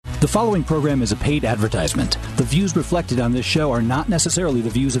The following program is a paid advertisement. The views reflected on this show are not necessarily the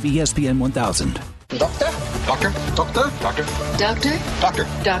views of ESPN 1000. Doctor? Doctor? Doctor? Doctor? Doctor? Doctor?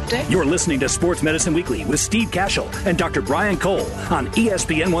 Doctor? You're listening to Sports Medicine Weekly with Steve Cashel and Dr. Brian Cole on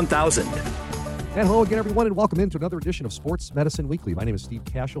ESPN 1000. And hello again, everyone, and welcome into another edition of Sports Medicine Weekly. My name is Steve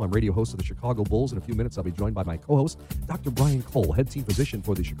Cashel. I'm radio host of the Chicago Bulls. In a few minutes, I'll be joined by my co-host, Dr. Brian Cole, head team physician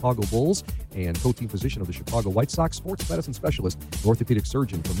for the Chicago Bulls and co-team physician of the Chicago White Sox, sports medicine specialist, and orthopedic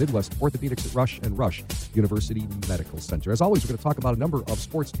surgeon from Midwest Orthopedics at Rush and Rush University Medical Center. As always, we're going to talk about a number of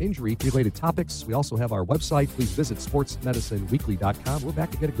sports injury-related topics. We also have our website. Please visit sportsmedicineweekly.com. We're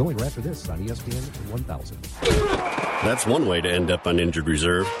back to get it going right after this on ESPN 1000. That's one way to end up on injured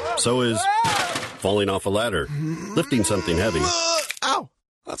reserve. So is falling off a ladder, lifting something heavy. Ow!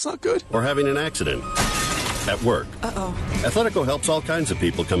 That's not good. Or having an accident at work. Uh-oh. Athletico helps all kinds of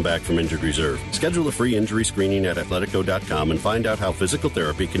people come back from injured reserve. Schedule a free injury screening at athletico.com and find out how physical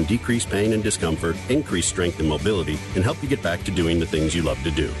therapy can decrease pain and discomfort, increase strength and mobility, and help you get back to doing the things you love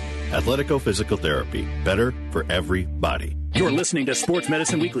to do. Athletico Physical Therapy. Better for everybody. You're listening to Sports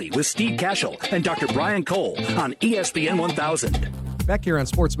Medicine Weekly with Steve Cashel and Dr. Brian Cole on ESPN 1000. Back here on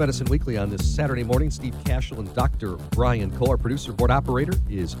Sports Medicine Weekly on this Saturday morning, Steve Cashel and Dr. Brian Cole. Our producer, board operator,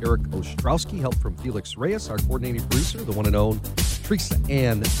 is Eric Ostrowski. Help from Felix Reyes. Our coordinating producer, the one and only Teresa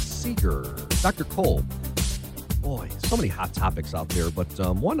Ann Seeger. Dr. Cole, boy, so many hot topics out there, but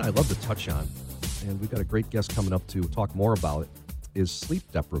one I love to touch on, and we've got a great guest coming up to talk more about it, is sleep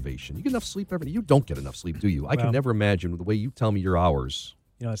deprivation. You get enough sleep every day? You don't get enough sleep, do you? I can never imagine the way you tell me your hours.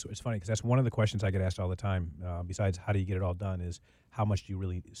 You know, it's funny because that's one of the questions I get asked all the time, besides how do you get it all done, is how much do you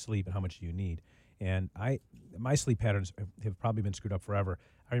really sleep and how much do you need? And my sleep patterns have probably been screwed up forever.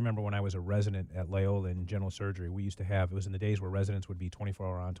 I remember when I was a resident at Loyola in general surgery, we used to have, it was in the days where residents would be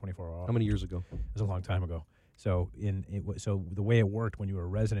 24-hour on, 24-hour off. How many years ago? It was a long time ago. So so the way it worked when you were a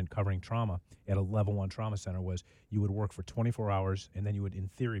resident covering trauma at a level 1 trauma center was you would work for 24 hours and then you would in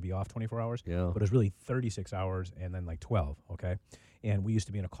theory be off 24 hours. Yeah. But it was really 36 hours and then like 12, okay? And we used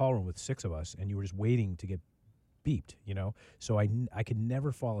to be in a call room with 6 of us and you were just waiting to get beeped, you know? So I could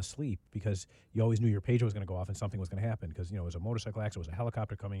never fall asleep because you always knew your pager was going to go off and something was going to happen because, you know, it was a motorcycle accident, it was a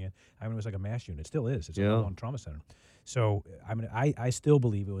helicopter coming in. I mean, it was like a MASH unit. It still is. It's a level 1 trauma center. So, I mean, I still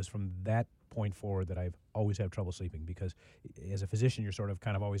believe it was from that point forward that I've always had trouble sleeping because as a physician you're sort of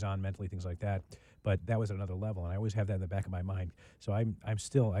kind of always on mentally, things like that, but that was at another level and I always have that in the back of my mind. So I've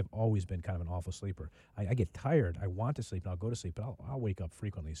always been kind of an awful sleeper. I get tired, I want to sleep and I'll go to sleep, but I'll wake up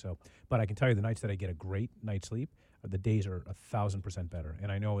frequently. So, but I can tell you the nights that I get a great night's sleep, the days are 1,000% better.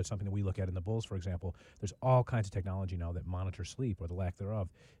 And I know it's something that we look at in the Bulls, for example. There's all kinds of technology now that monitor sleep or the lack thereof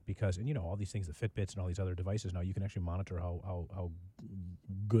because, and you know, all these things, the Fitbits and all these other devices now, you can actually monitor how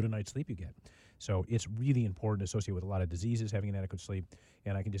good a night's sleep you get. So it's really important associated with a lot of diseases, having an adequate sleep.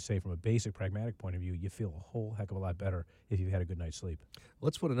 And I can just say from a basic pragmatic point of view, you feel a whole heck of a lot better if you've had a good night's sleep.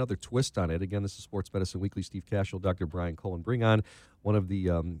 Let's put another twist on it. Again, this is Sports Medicine Weekly. Steve Cashel, Dr. Brian Cole. And bring on one of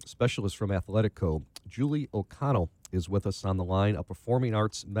the specialists from Athletico. Julie O'Connell is with us on the line, a performing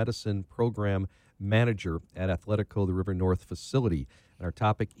arts medicine program manager at Athletico, the River North facility. And our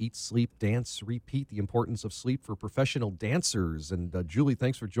topic, Eat, Sleep, Dance, Repeat, the importance of sleep for professional dancers. And Julie,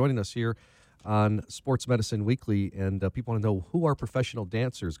 thanks for joining us here on Sports Medicine Weekly. And people want to know, who are professional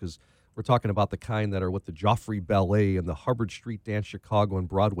dancers? Because we're talking about the kind that are with the Joffrey Ballet and the Hubbard Street Dance Chicago and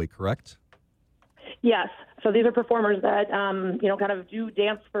Broadway, correct? Yes. So these are performers that, kind of do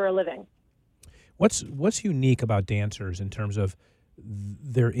dance for a living. What's unique about dancers in terms of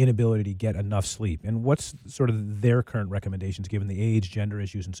their inability to get enough sleep? And what's sort of their current recommendations given the age, gender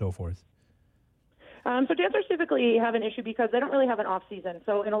issues, and so forth? So dancers typically have an issue because they don't really have an off season.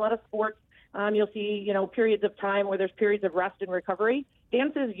 So in a lot of sports, you'll see, periods of time where there's periods of rest and recovery.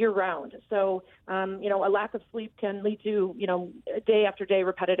 Dance is year round. So, a lack of sleep can lead to, day after day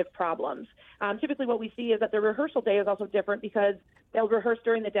repetitive problems. Typically what we see is that the rehearsal day is also different because they'll rehearse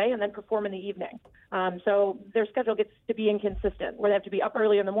during the day and then perform in the evening. So their schedule gets to be inconsistent where they have to be up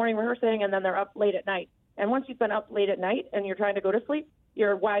early in the morning rehearsing and then they're up late at night. And once you've been up late at night and you're trying to go to sleep,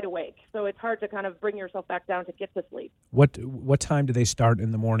 you're wide awake. So it's hard to kind of bring yourself back down to get to sleep. What time do they start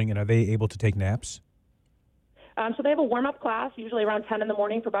in the morning, and are they able to take naps? So they have a warm-up class, usually around 10 in the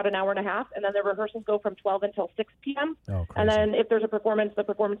morning for about an hour and a half, and then their rehearsals go from 12 until 6 p.m. Oh, crazy. And then if there's a performance, the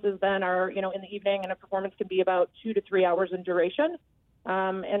performances then are, in the evening, and a performance can be about 2 to 3 hours in duration.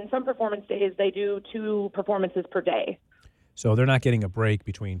 And some performance days, they do 2 performances per day. So they're not getting a break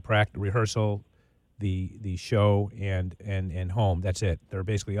between rehearsal, the show, and home. That's it. They're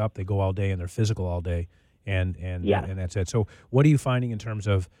basically up. They go all day, and they're physical all day, and that's it. So what are you finding in terms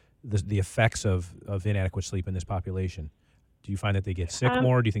of the effects of inadequate sleep in this population? Do you find that they get sick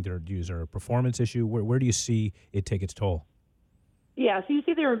more? Do you think is there a performance issue? Where do you see it take its toll? Yeah, so you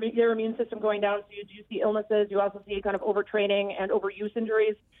see their immune system going down. So you do see illnesses. You also see kind of overtraining and overuse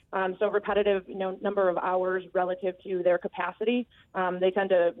injuries. So repetitive, number of hours relative to their capacity. They tend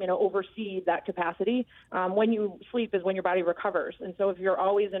to, oversee that capacity. When you sleep is when your body recovers. And so if you're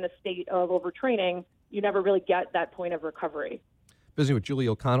always in a state of overtraining, you never really get that point of recovery. Visiting with Julie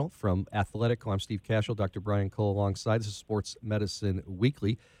O'Connell from Athletico. I'm Steve Cashel, Dr. Brian Cole alongside. This is Sports Medicine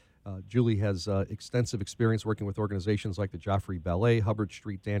Weekly. Julie has extensive experience working with organizations like the Joffrey Ballet, Hubbard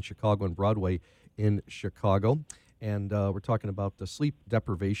Street Dance Chicago, and Broadway in Chicago. And we're talking about the sleep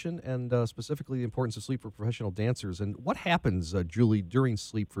deprivation and specifically the importance of sleep for professional dancers. And what happens, Julie, during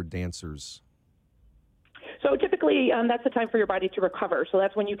sleep for dancers? So typically, that's the time for your body to recover. So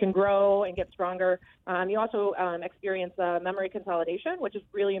that's when you can grow and get stronger. You also experience memory consolidation, which is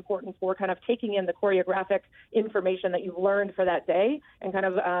really important for kind of taking in the choreographic information that you've learned for that day and kind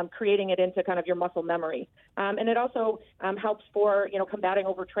of creating it into kind of your muscle memory. And it also helps for, combating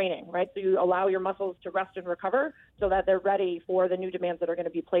overtraining, right? So you allow your muscles to rest and recover so that they're ready for the new demands that are going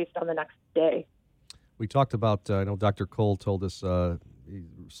to be placed on the next day. We talked about, I know Dr. Cole told us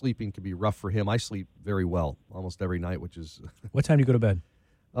sleeping can be rough for him. I sleep very well almost every night, which is... What time do you go to bed?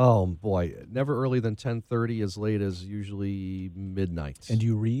 Oh, boy. Never earlier than 10:30, as late as usually midnight. And do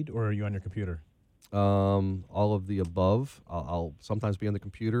you read, or are you on your computer? All of the above. I'll sometimes be on the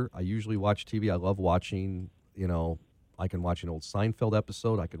computer. I usually watch TV. I love watching, I can watch an old Seinfeld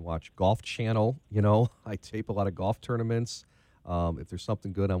episode. I can watch Golf Channel. I tape a lot of golf tournaments. If there's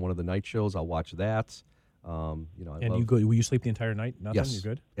something good on one of the night shows, I'll watch that. Will you sleep the entire night? Nothing? Yes,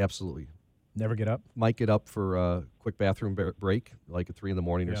 You're good? Absolutely. Never get up? Might get up for a quick bathroom break, like at 3 in the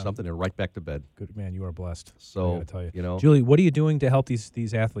morning or Yeah. something, and right back to bed. Good man, you are blessed. So, I gotta tell you. Julie, what are you doing to help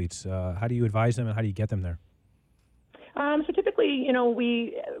these athletes? How do you advise them, and how do you get them there? So typically,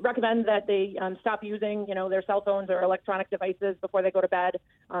 we recommend that they stop using, their cell phones or electronic devices before they go to bed,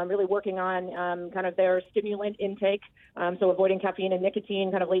 really working on kind of their stimulant intake, so avoiding caffeine and nicotine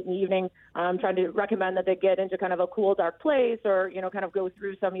kind of late in the evening, trying to recommend that they get into kind of a cool, dark place or, kind of go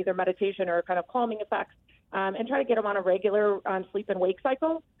through some either meditation or kind of calming effects, and try to get them on a regular sleep and wake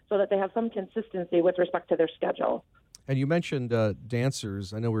cycle so that they have some consistency with respect to their schedule. And you mentioned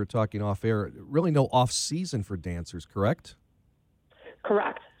dancers. I know we were talking off air. Really no off season for dancers, correct?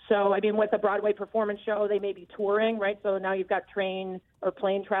 Correct. So, with a Broadway performance show, they may be touring, right? So now you've got train or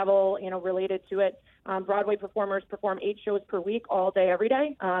plane travel, related to it. Broadway performers perform 8 shows per week, all day, every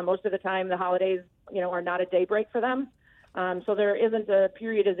day. Most of the time, the holidays, are not a day break for them. So there isn't a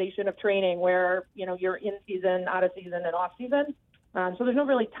periodization of training where, you're in season, out of season, and off season. So there's no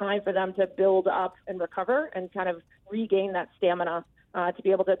really time for them to build up and recover and kind of regain that stamina to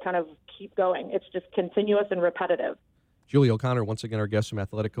be able to kind of keep going. It's just continuous and repetitive. Julie O'Connor, once again, our guest from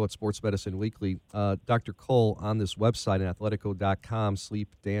Athletico at Sports Medicine Weekly. Dr. Cole, on this website at athletico.com,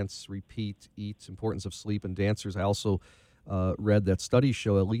 sleep, dance, repeat, eat, importance of sleep and dancers. I also read that studies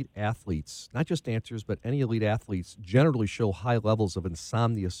show elite athletes, not just dancers, but any elite athletes, generally show high levels of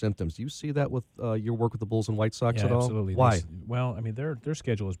insomnia symptoms. Do you see that with your work with the Bulls and White Sox at all? Absolutely. Why? Their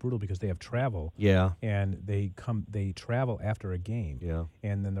schedule is brutal because they have travel. Yeah. And they travel after a game. Yeah.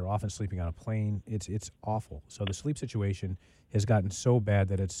 And then they're often sleeping on a plane. It's awful. So the sleep situation has gotten so bad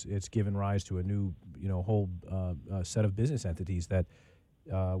that it's given rise to a new whole set of business entities that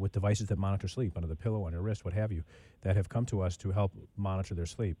with devices that monitor sleep under the pillow, on your wrist, what have you, that have come to us to help monitor their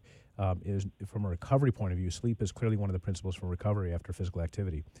sleep. From a recovery point of view, sleep is clearly one of the principles for recovery after physical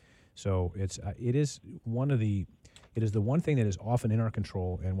activity. So it is the one thing that is often in our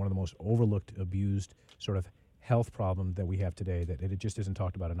control and one of the most overlooked, abused sort of health problem that we have today, that it just isn't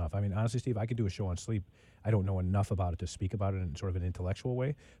talked about enough. Honestly, Steve, I could do a show on sleep. I don't know enough about it to speak about it in sort of an intellectual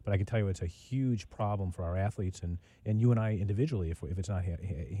way, but I can tell you it's a huge problem for our athletes and you and I individually if it's not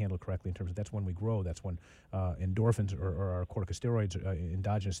handled correctly in terms of that's when we grow, that's when endorphins or our corticosteroids,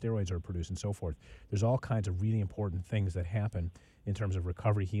 endogenous steroids are produced and so forth. There's all kinds of really important things that happen in terms of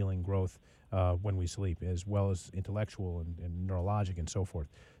recovery, healing, growth when we sleep, as well as intellectual and neurologic and so forth.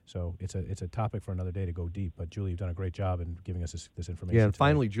 So it's a topic for another day to go deep. But Julie, you've done a great job in giving us this information. Yeah, and today.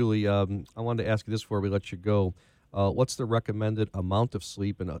 finally, Julie, I wanted to ask you this before we let you go. What's the recommended amount of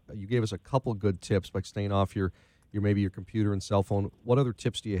sleep? And you gave us a couple good tips, like staying off your computer and cell phone. What other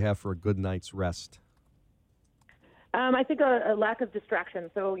tips do you have for a good night's rest? I think a lack of distraction.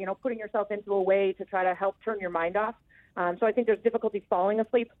 So, putting yourself into a way to try to help turn your mind off. So I think there's difficulty falling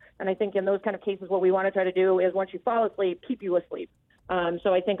asleep. And I think in those kind of cases, what we want to try to do is once you fall asleep, keep you asleep.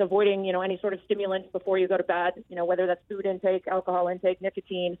 So I think avoiding, any sort of stimulants before you go to bed, whether that's food intake, alcohol intake,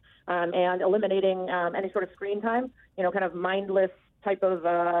 nicotine, and eliminating any sort of screen time, kind of mindless type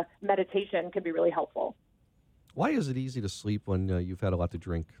of meditation could be really helpful. Why is it easy to sleep when you've had a lot to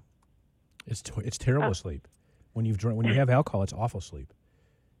drink? It's terrible sleep. When you have alcohol, it's awful sleep.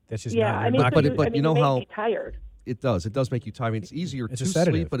 That's just yeah. not. But you know make how me tired. It does make you tired. I mean, it's easier It's to a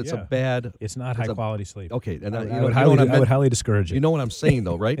sedative, sleep, but it's yeah. a bad. It's not high quality sleep. Okay, and I would highly discourage it. You know what I'm saying,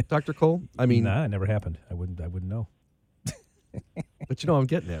 though, right, Dr. Cole? I mean, nah, it never happened. I wouldn't know. But I'm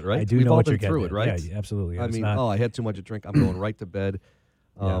getting at, right? I do We've know all what been you're getting through at. it, right? Yeah, absolutely. I mean, I had too much to drink. I'm going right to bed.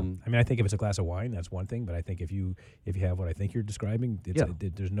 Yeah. I mean, I think if it's a glass of wine, that's one thing. But I think if you have what I think you're describing,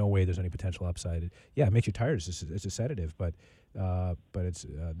 there's no way there's any potential upside. It makes you tired. It's a sedative, but it's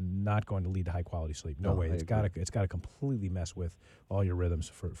not going to lead to high quality sleep. No way. It's got to completely mess with all your rhythms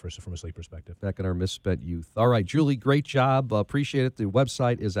from a sleep perspective. Back in our misspent youth. All right, Julie, great job. Appreciate it. The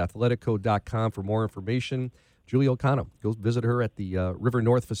website is athletico.com for more information. Julie O'Connell, go visit her at the River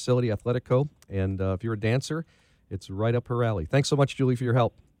North facility, Athletico. And if you're a dancer, it's right up her alley. Thanks so much, Julie, for your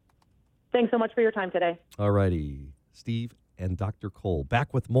help. Thanks so much for your time today. All righty. Steve and Dr. Cole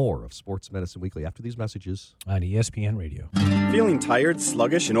back with more of Sports Medicine Weekly after these messages on ESPN Radio. Feeling tired,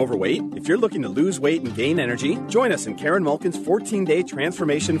 sluggish, and overweight? If you're looking to lose weight and gain energy, join us in Karen Malkin's 14-day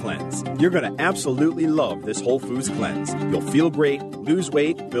transformation cleanse. You're going to absolutely love this Whole Foods cleanse. You'll feel great, lose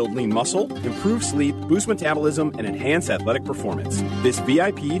weight, build lean muscle, improve sleep, boost metabolism, and enhance athletic performance. This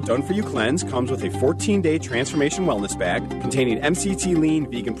VIP done-for-you cleanse comes with a 14-day transformation wellness bag containing MCT Lean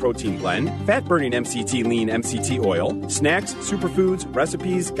Vegan Protein Blend, fat-burning MCT Lean MCT Oil, snacks, superfoods,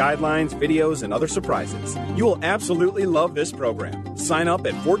 recipes, guidelines, videos, and other surprises. You will absolutely love this program. Sign up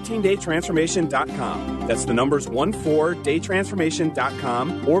at 14daytransformation.com. That's the numbers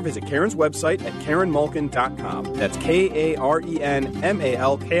 14daytransformation.com, or visit Karen's website at KarenMalkin.com. That's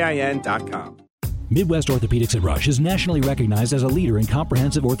KarenMalkin.com. Midwest Orthopedics at Rush is nationally recognized as a leader in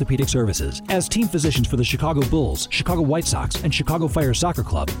comprehensive orthopedic services. As team physicians for the Chicago Bulls, Chicago White Sox, and Chicago Fire Soccer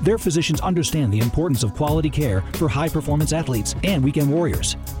Club, their physicians understand the importance of quality care for high-performance athletes and weekend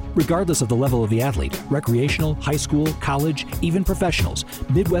warriors. Regardless of the level of the athlete, recreational, high school, college, even professionals,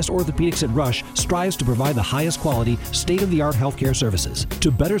 Midwest Orthopedics at Rush strives to provide the highest quality, state-of-the-art healthcare services.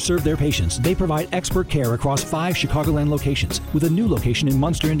 To better serve their patients, they provide expert care across 5 Chicagoland locations, with a new location in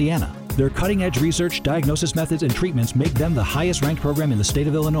Munster, Indiana. Their cutting-edge research, diagnosis methods, and treatments make them the highest-ranked program in the state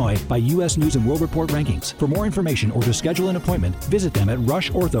of Illinois by U.S. News & World Report rankings. For more information or to schedule an appointment, visit them at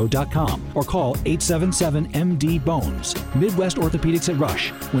rushortho.com or call 877-MD-BONES. Midwest Orthopedics at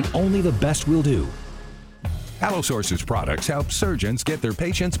Rush, when only the best will do. Allosource's products help surgeons get their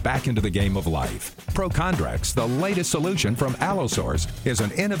patients back into the game of life. Prochondrex, the latest solution from Allosource, is an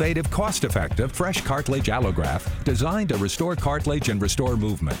innovative, cost-effective, fresh cartilage allograft designed to restore cartilage and restore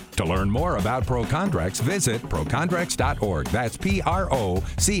movement. To learn more about Prochondrex, visit prochondrex.org. That's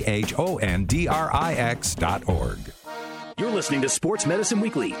PROCHONDRIX.org. You're listening to Sports Medicine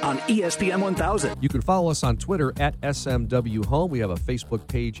Weekly on ESPN 1000. You can follow us on Twitter at SMW Home. We have a Facebook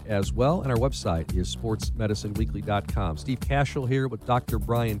page as well, and our website is sportsmedicineweekly.com. Steve Cashel here with Dr.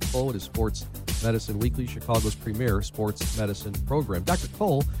 Brian Cole at his Sports Medicine Weekly, Chicago's premier sports medicine program. Dr.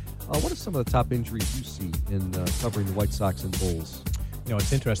 Cole, what are some of the top injuries you see in covering the White Sox and Bulls?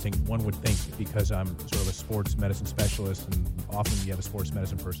 It's interesting. One would think, because I'm sort of a sports medicine specialist, and often you have a sports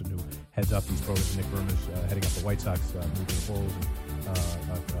medicine person who heads up these programs. Nick Burma's heading up the White Sox, moving the Bulls,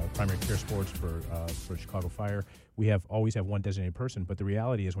 and primary care sports for Chicago Fire. We always have one designated person, but the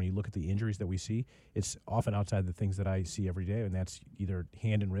reality is when you look at the injuries that we see, it's often outside the things that I see every day, and that's either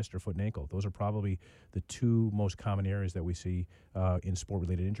hand and wrist or foot and ankle. Those are probably the 2 most common areas that we see in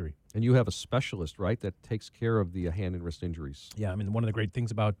sport-related injury. And you have a specialist, right, that takes care of the hand and wrist injuries. Yeah, I mean, one of the great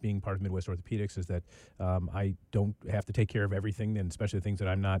things about being part of Midwest Orthopedics is that I don't have to take care of everything, and especially the things that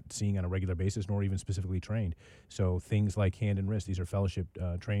I'm not seeing on a regular basis, nor even specifically trained. So things like hand and wrist, these are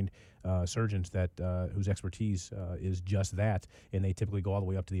fellowship-trained surgeons that whose expertise is just that, and they typically go all the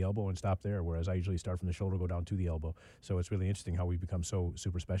way up to the elbow and stop there, whereas I usually start from the shoulder, go down to the elbow. So it's really interesting how we've become so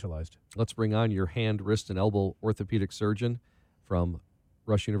super specialized. Let's bring on your hand, wrist, and elbow orthopedic surgeon from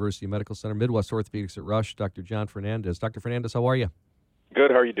Rush University Medical Center, Midwest Orthopedics at Rush, Dr. John Fernandez. Dr. Fernandez, how are you? Good.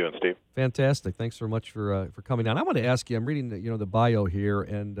 How are you doing, Steve? Fantastic. Thanks so much for coming on. I want to ask you, I'm reading the bio here,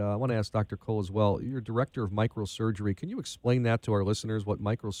 and I want to ask Dr. Cole as well. You're director of microsurgery. Can you explain that to our listeners, what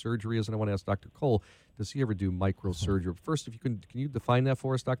microsurgery is? And I want to ask Dr. Cole, does he ever do microsurgery? First, if you can you define that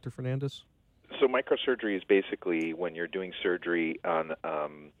for us, Dr. Fernandez? So microsurgery is basically when you're doing surgery on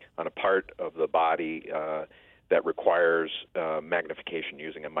a part of the body that requires magnification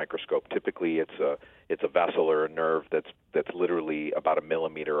using a microscope. Typically, it's a vessel or a nerve that's literally about a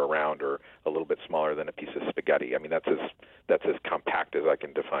millimeter around, or a little bit smaller than a piece of spaghetti. I mean, that's as compact as I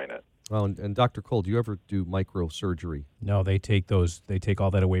can define it. Well, and Dr. Cole, do you ever do microsurgery? No, they take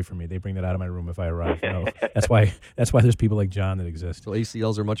all that away from me. They bring that out of my room if I arrive. No, that's why there's people like John that exist. So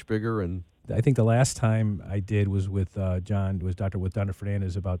ACLs are much bigger, and I think the last time I did was with Dr.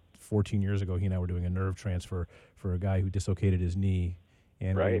 Fernandez about 14 years ago. He and I were doing a nerve transfer for a guy who dislocated his knee,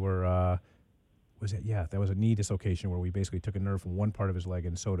 and we were that was a knee dislocation where we basically took a nerve from one part of his leg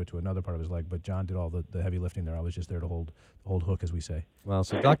and sewed it to another part of his leg. But John did all the heavy lifting there. I was just there to hold hook, as we say. Well,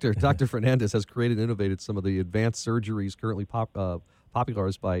 so Dr. Fernandez has created and innovated some of the advanced surgeries currently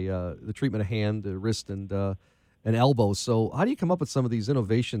popularized by the treatment of hand, wrist, and elbow. So how do you come up with some of these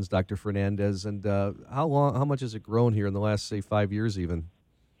innovations, Dr. Fernandez, and how much has it grown here in the last, say, 5 years even?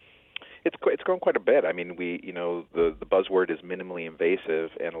 It's grown quite a bit. I mean, the buzzword is minimally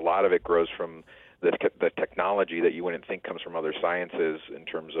invasive, and a lot of it grows from the technology that you wouldn't think comes from other sciences in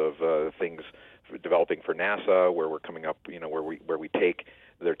terms of things developing for NASA, where we're coming up, where we take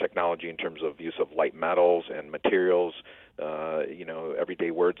their technology in terms of use of light metals and materials.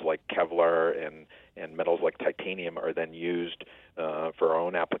 Everyday words like Kevlar and metals like titanium are then used for our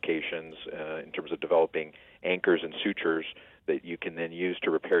own applications in terms of developing anchors and sutures that you can then use to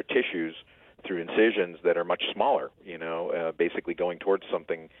repair tissues through incisions that are much smaller, basically going towards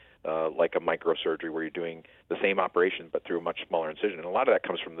something like a microsurgery where you're doing the same operation but through a much smaller incision. And a lot of that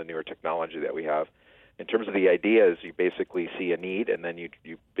comes from the newer technology that we have. In terms of the ideas, you basically see a need, and then you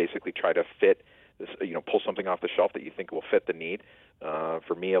basically try to fit this, pull something off the shelf that you think will fit the need.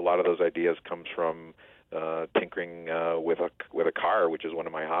 For me, a lot of those ideas comes from tinkering with a car, which is one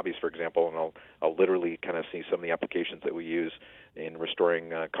of my hobbies, for example, and I'll literally kind of see some of the applications that we use in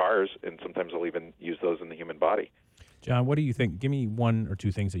restoring cars, and sometimes I'll even use those in the human body. John, what do you think? Give me one or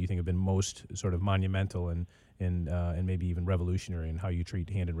two things that you think have been most sort of monumental and maybe even revolutionary in how you treat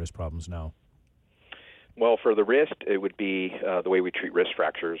hand and wrist problems now. Well, for the wrist, it would be the way we treat wrist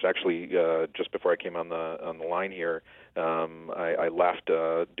fractures. Actually, just before I came on the line here, I left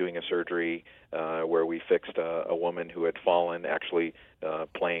doing a surgery where we fixed a woman who had fallen actually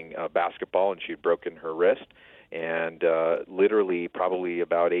playing basketball, and she had broken her wrist. And literally, probably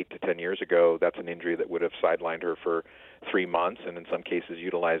about 8 to 10 years ago, that's an injury that would have sidelined her for 3 months, and in some cases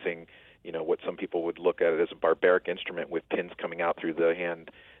utilizing what some people would look at it as a barbaric instrument with pins coming out through the hand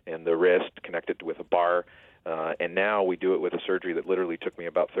and the wrist connected with a bar. And now we do it with a surgery that literally took me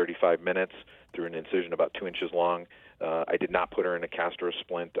about 35 minutes through an incision about 2 inches long. I did not put her in a cast or a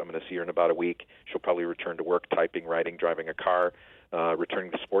splint. I'm going to see her in about a week. She'll probably return to work, typing, writing, driving a car,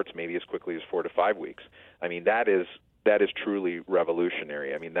 returning to sports maybe as quickly as 4 to 5 weeks. I mean, that is truly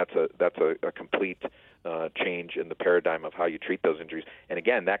revolutionary. I mean, that's a complete change in the paradigm of how you treat those injuries. And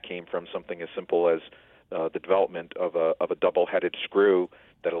again, that came from something as simple as the development of a double-headed screw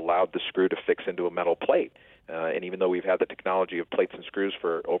that allowed the screw to fix into a metal plate. And even though we've had the technology of plates and screws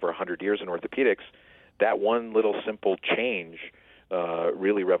for over 100 years in orthopedics, that one little simple change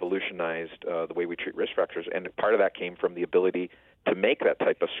really revolutionized the way we treat wrist fractures. And part of that came from the ability to make that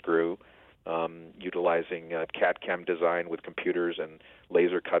type of screw utilizing CAD/CAM design with computers and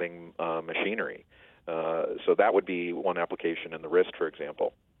laser cutting machinery. So that would be one application in the wrist, for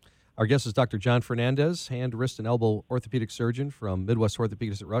example. Our guest is Dr. John Fernandez, hand, wrist, and elbow orthopedic surgeon from Midwest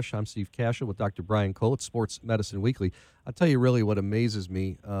Orthopedics at Rush. I'm Steve Cashel with Dr. Brian Cole at Sports Medicine Weekly. I'll tell you really what amazes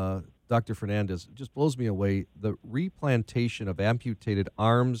me, Dr. Fernandez, it just blows me away, the replantation of amputated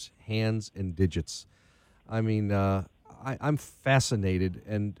arms, hands, and digits. I mean, I'm fascinated,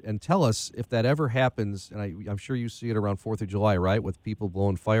 and tell us if that ever happens, and I'm sure you see it around 4th of July, right, with people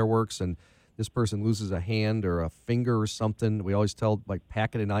blowing fireworks and this person loses a hand or a finger or something. We always tell, like,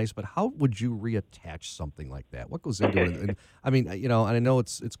 pack it in ice, but how would you reattach something like that? What goes into it? And, I mean, and I know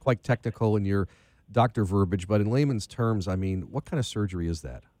it's quite technical in your doctor verbiage, but in layman's terms, I mean, what kind of surgery is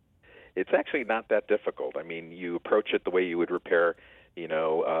that? It's actually not that difficult. I mean, you approach it the way you would repair,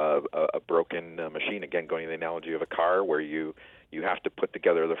 a broken machine. Again, going to the analogy of a car, where you have to put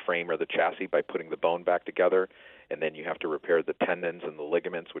together the frame or the chassis by putting the bone back together, and then you have to repair the tendons and the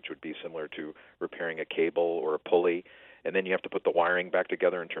ligaments, which would be similar to repairing a cable or a pulley. And then you have to put the wiring back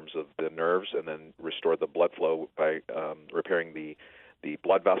together in terms of the nerves, and then restore the blood flow by repairing the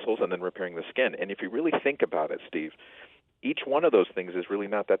blood vessels, and then repairing the skin. And if you really think about it, Steve, each one of those things is really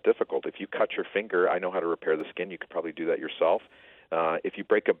not that difficult. If you cut your finger, I know how to repair the skin. You could probably do that yourself. If you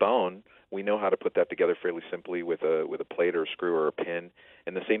break a bone, we know how to put that together fairly simply with a plate or a screw or a pin.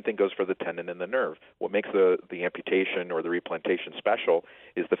 And the same thing goes for the tendon and the nerve. What makes the amputation or the replantation special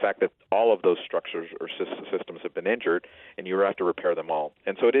is the fact that all of those structures or systems have been injured, and you have to repair them all.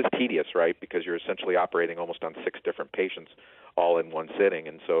 And so it is tedious, right, because you're essentially operating almost on 6 different patients all in one sitting.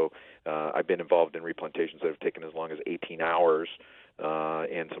 And so I've been involved in replantations that have taken as long as 18 hours,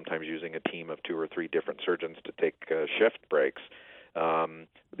 and sometimes using a team of 2 or 3 different surgeons to take shift breaks.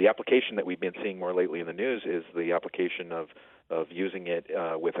 The application that we've been seeing more lately in the news is the application of using it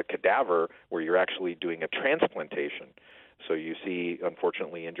with a cadaver where you're actually doing a transplantation. So you see,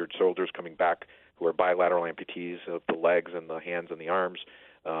 unfortunately, injured soldiers coming back who are bilateral amputees of the legs and the hands and the arms,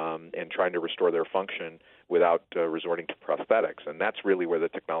 and trying to restore their function without resorting to prosthetics. And that's really where the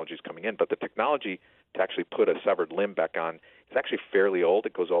technology is coming in. But the technology to actually put a severed limb back on is actually fairly old.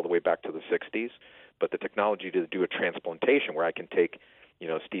 It goes all the way back to the 60s. But the technology to do a transplantation where I can take,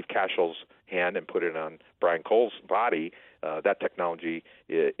 Steve Cashell's hand and put it on Brian Cole's body, that technology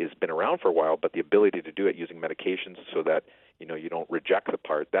has been around for a while, but the ability to do it using medications so that, you don't reject the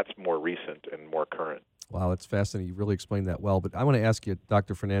part, that's more recent and more current. Wow, that's fascinating. You really explained that well. But I want to ask you,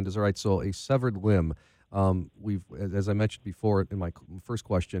 Dr. Fernandez, all right, so a severed limb, as I mentioned before in my first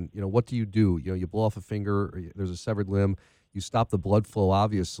question, what do? You blow off a finger, there's a severed limb, you stop the blood flow,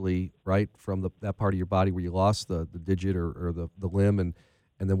 obviously, right, from that part of your body where you lost the digit or the limb, and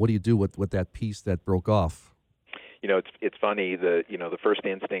then what do you do with that piece that broke off? It's funny, the first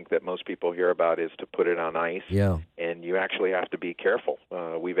instinct that most people hear about is to put it on ice. Yeah. And you actually have to be careful.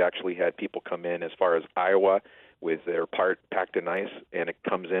 We've actually had people come in as far as Iowa with their part packed in ice, and it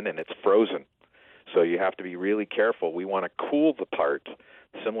comes in and it's frozen. So you have to be really careful. We want to cool the part,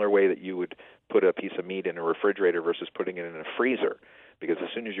 similar way that you would put a piece of meat in a refrigerator versus putting it in a freezer. Because as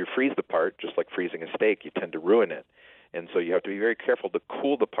soon as you freeze the part, just like freezing a steak, you tend to ruin it. And so you have to be very careful to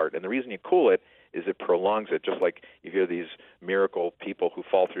cool the part. And the reason you cool it is it prolongs it, just like you hear these miracle people who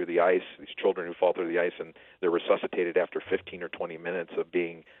fall through the ice, these children who fall through the ice, and they're resuscitated after 15 or 20 minutes of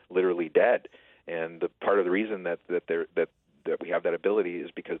being literally dead. And the part of the reason that we have that ability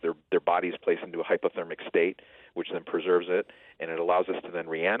is because their body is placed into a hypothermic state, which then preserves it, and it allows us to then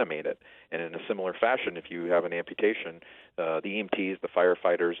reanimate it. And in a similar fashion, if you have an amputation, the EMTs, the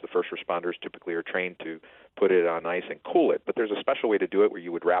firefighters, the first responders typically are trained to put it on ice and cool it. But there's a special way to do it where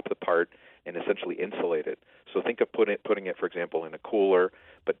you would wrap the part and essentially insulate it. So think of putting it, for example, in a cooler,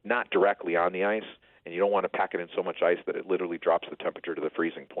 but not directly on the ice. And you don't want to pack it in so much ice that it literally drops the temperature to the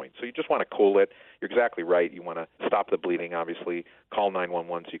freezing point. So you just want to cool it. You're exactly right. You want to stop the bleeding, obviously. Call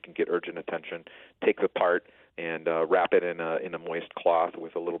 911 so you can get urgent attention. Take the part and wrap it in a moist cloth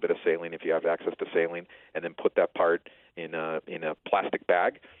with a little bit of saline if you have access to saline, and then put that part in a plastic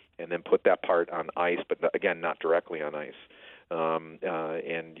bag, and then put that part on ice, but again, not directly on ice.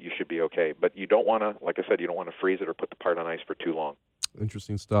 And you should be okay. But you don't want to, like I said, you don't want to freeze it or put the part on ice for too long.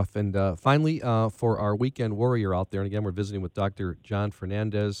 Interesting stuff. And finally, for our weekend warrior out there, and again, we're visiting with Dr. John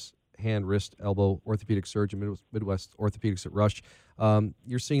Fernandez, hand, wrist, elbow, orthopedic surgeon, Midwest Orthopedics at Rush.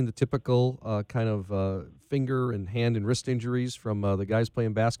 You're seeing the typical kind of finger and hand and wrist injuries from the guys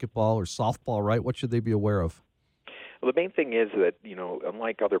playing basketball or softball, right? What should they be aware of? Well, the main thing is that,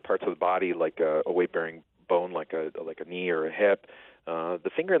 unlike other parts of the body, like a weight-bearing bone, like a knee or a hip,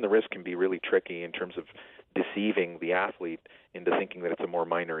 the finger and the wrist can be really tricky in terms of deceiving the athlete into thinking that it's a more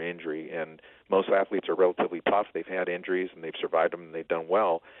minor injury. And most athletes are relatively tough. They've had injuries and they've survived them and they've done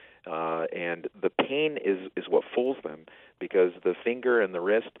well. And the pain is what fools them, because the finger and the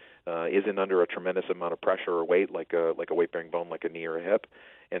wrist isn't under a tremendous amount of pressure or weight like a weight-bearing bone, like a knee or a hip.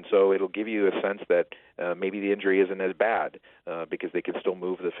 And so it'll give you a sense that maybe the injury isn't as bad because they can still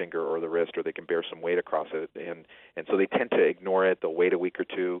move the finger or the wrist, or they can bear some weight across it. And so they tend to ignore it. They'll wait a week or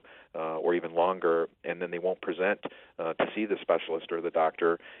two or even longer, and then they won't present to see the specialist or the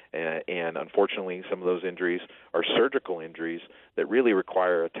doctor. And unfortunately, some of those injuries are surgical injuries that really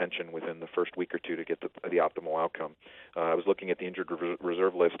require attention within the first week or two to get the optimal outcome. I was looking at the injured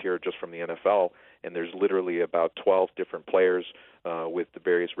reserve list here just from the NFL, and there's literally about 12 different players with the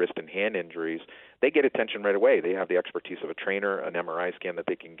various wrist and hand injuries. They get attention right away. They have the expertise of a trainer, an MRI scan that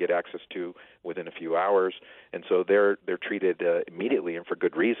they can get access to within a few hours, and so they're treated immediately, and for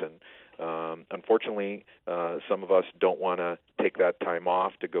good reason. Unfortunately, some of us don't want to take that time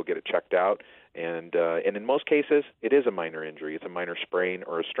off to go get it checked out, and in most cases, it is a minor injury. It's a minor sprain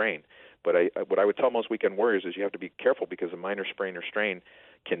or a strain. But what I would tell most weekend warriors is you have to be careful, because a minor sprain or strain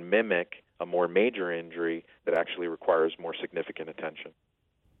can mimic a more major injury that actually requires more significant attention.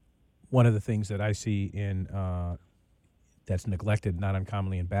 One of the things that I see in that's neglected not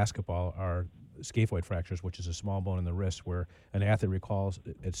uncommonly in basketball are scaphoid fractures, which is a small bone in the wrist, where an athlete recalls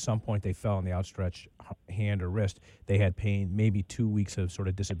at some point they fell on the outstretched hand or wrist. They had pain, maybe 2 weeks of sort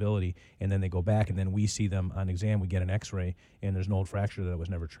of disability, and then they go back, and then we see them on exam. We get an X-ray, and there's an old fracture that was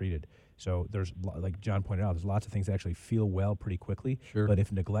never treated. So there's, like John pointed out, there's lots of things that actually feel well pretty quickly, but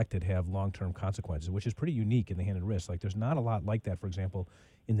if neglected, have long-term consequences, which is pretty unique in the hand and wrist. Like, there's not a lot like that, for example,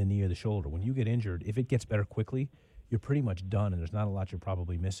 in the knee or the shoulder. When you get injured, if it gets better quickly, you're pretty much done, and there's not a lot you're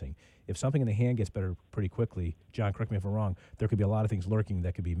probably missing. If something in the hand gets better pretty quickly, John, correct me if I'm wrong, there could be a lot of things lurking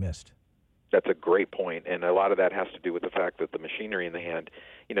that could be missed. That's a great point, and a lot of that has to do with the fact that the machinery in the hand,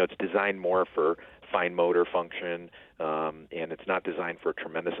 it's designed more for fine motor function, and it's not designed for a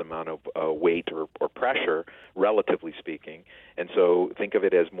tremendous amount of weight or pressure, relatively speaking. And so think of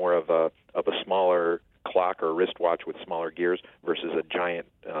it as more of a smaller clock or wristwatch with smaller gears versus a giant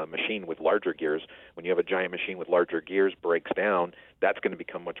machine with larger gears. When you have a giant machine with larger gears breaks down, that's going to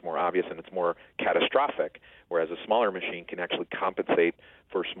become much more obvious, and it's more catastrophic, whereas a smaller machine can actually compensate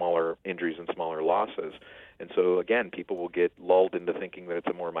for smaller injuries and smaller losses. And so, again, people will get lulled into thinking that it's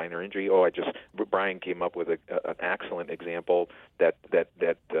a more minor injury. Brian came up with an excellent example that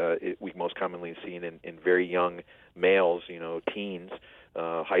we've most commonly seen in very young males, teens,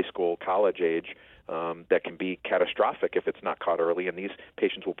 high school, college age, that can be catastrophic if it's not caught early. And these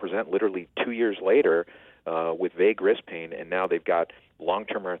patients will present literally 2 years later with vague wrist pain, and now they've got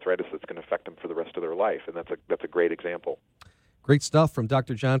long-term arthritis that's going to affect them for the rest of their life. And that's a great example. Great stuff from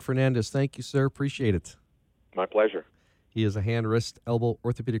Dr. John Fernandez. Thank you, sir. Appreciate it. My pleasure. He is a hand, wrist, elbow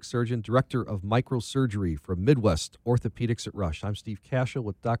orthopedic surgeon, director of microsurgery from Midwest Orthopedics at Rush. I'm Steve Cashel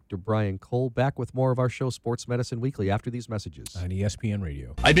with Dr. Brian Cole, back with more of our show, Sports Medicine Weekly, after these messages. On ESPN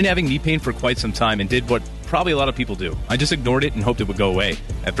Radio. I'd been having knee pain for quite some time and did what probably a lot of people do. I just ignored it and hoped it would go away.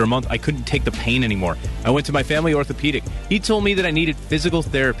 After a month, I couldn't take the pain anymore. I went to my family orthopedic. He told me that I needed physical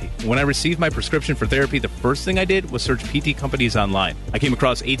therapy. When I received my prescription for therapy, the first thing I did was search PT companies online. I came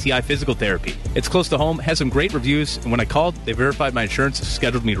across ATI Physical Therapy. It's close to home, has some great reviews, and when I called, they verified my insurance,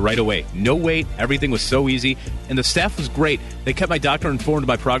 scheduled me right away. No wait, everything was so easy, and the staff was great. They kept my doctor informed of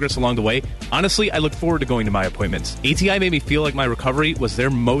my progress along the way. Honestly, I look forward to going to my appointments. ATI made me feel like my recovery was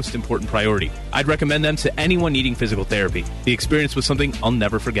their most important priority. I'd recommend them to anyone needing physical therapy. The experience was something I'll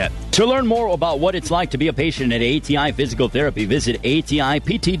never forget. To learn more about what it's like to be a patient at ATI Physical Therapy, visit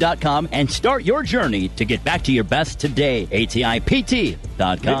ATIPT.com and start your journey to get back to your best today.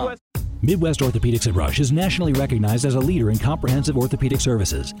 ATIPT.com. Midwest Orthopedics at Rush is nationally recognized as a leader in comprehensive orthopedic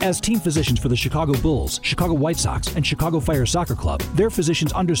services. As team physicians for the Chicago Bulls, Chicago White Sox, and Chicago Fire Soccer Club, their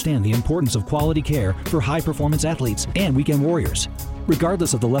physicians understand the importance of quality care for high-performance athletes and weekend warriors.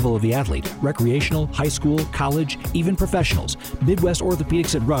 Regardless of the level of the athlete, recreational, high school, college, even professionals, Midwest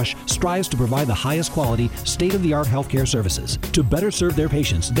Orthopedics at Rush strives to provide the highest quality, state-of-the-art healthcare services. To better serve their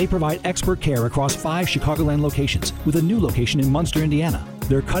patients, they provide expert care across 5 Chicagoland locations, with a new location in Munster, Indiana.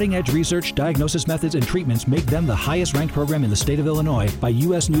 Their cutting-edge research, diagnosis methods, and treatments make them the highest-ranked program in the state of Illinois by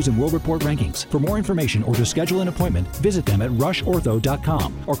U.S. News & World Report rankings. For more information or to schedule an appointment, visit them at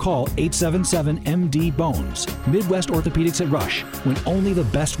rushortho.com or call 877-MD-BONES. Midwest Orthopedics at Rush, when only the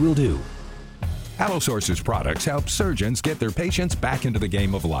best will do. Allosource's products help surgeons get their patients back into the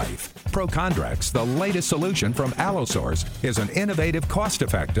game of life. Procondrex, the latest solution from Allosource, is an innovative,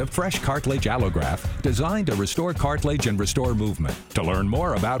 cost-effective, fresh cartilage allograft designed to restore cartilage and restore movement. To learn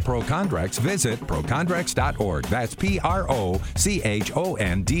more about Procondrex, visit procondrex.org. That's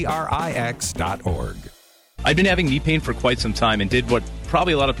PROCHONDRIX.org. I'd been having knee pain for quite some time and did what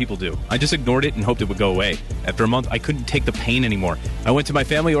probably a lot of people do. I just ignored it and hoped it would go away. After a month, I couldn't take the pain anymore. I went to my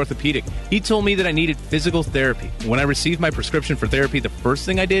family orthopedic. He told me that I needed physical therapy. When I received my prescription for therapy, the first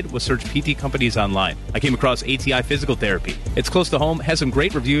thing I did was search PT companies online. I came across ATI Physical Therapy. It's close to home, has some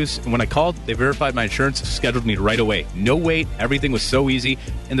great reviews, and when I called, they verified my insurance, scheduled me right away. No wait, everything was so easy,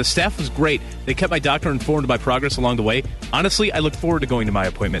 and the staff was great. They kept my doctor informed of my progress along the way. Honestly, I look forward to going to my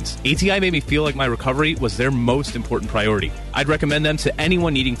appointments. ATI made me feel like my recovery was their most important priority. I'd recommend them to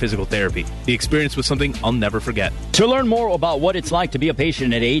anyone needing physical therapy. The experience was something I'll never forget. To learn more about what it's like to be a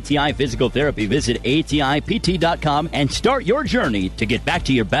patient at ATI Physical Therapy, visit ATIPT.com and start your journey to get back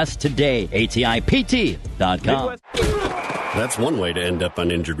to your best today. ATIPT.com. That's one way to end up on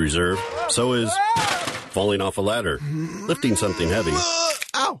injured reserve. So is falling off a ladder, lifting something heavy.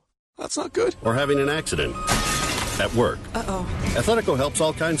 Ow! That's not good. Or having an accident. At work. Uh-oh. Athletico helps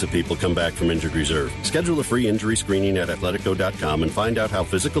all kinds of people come back from injured reserve. Schedule a free injury screening at athletico.com and find out how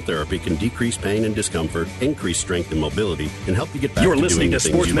physical therapy can decrease pain and discomfort, increase strength and mobility, and help you get back to doing the things you love to do. You're listening to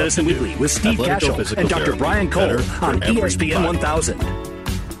Sports Medicine Weekly with Steve Cashel and Dr. Brian Cole on ESPN 1000.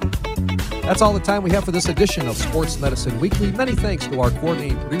 That's all the time we have for this edition of Sports Medicine Weekly. Many thanks to our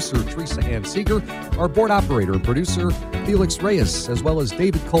coordinating producer, Teresa Ann Seeger, our board operator and producer, Felix Reyes, as well as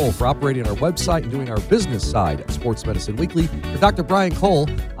David Cole for operating our website and doing our business side at Sports Medicine Weekly. For Dr. Brian Cole,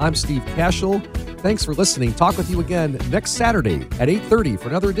 I'm Steve Cashel. Thanks for listening. Talk with you again next Saturday at 8:30 for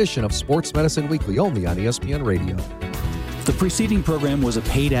another edition of Sports Medicine Weekly, only on ESPN Radio. The preceding program was a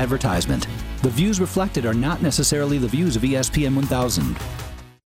paid advertisement. The views reflected are not necessarily the views of ESPN 1000.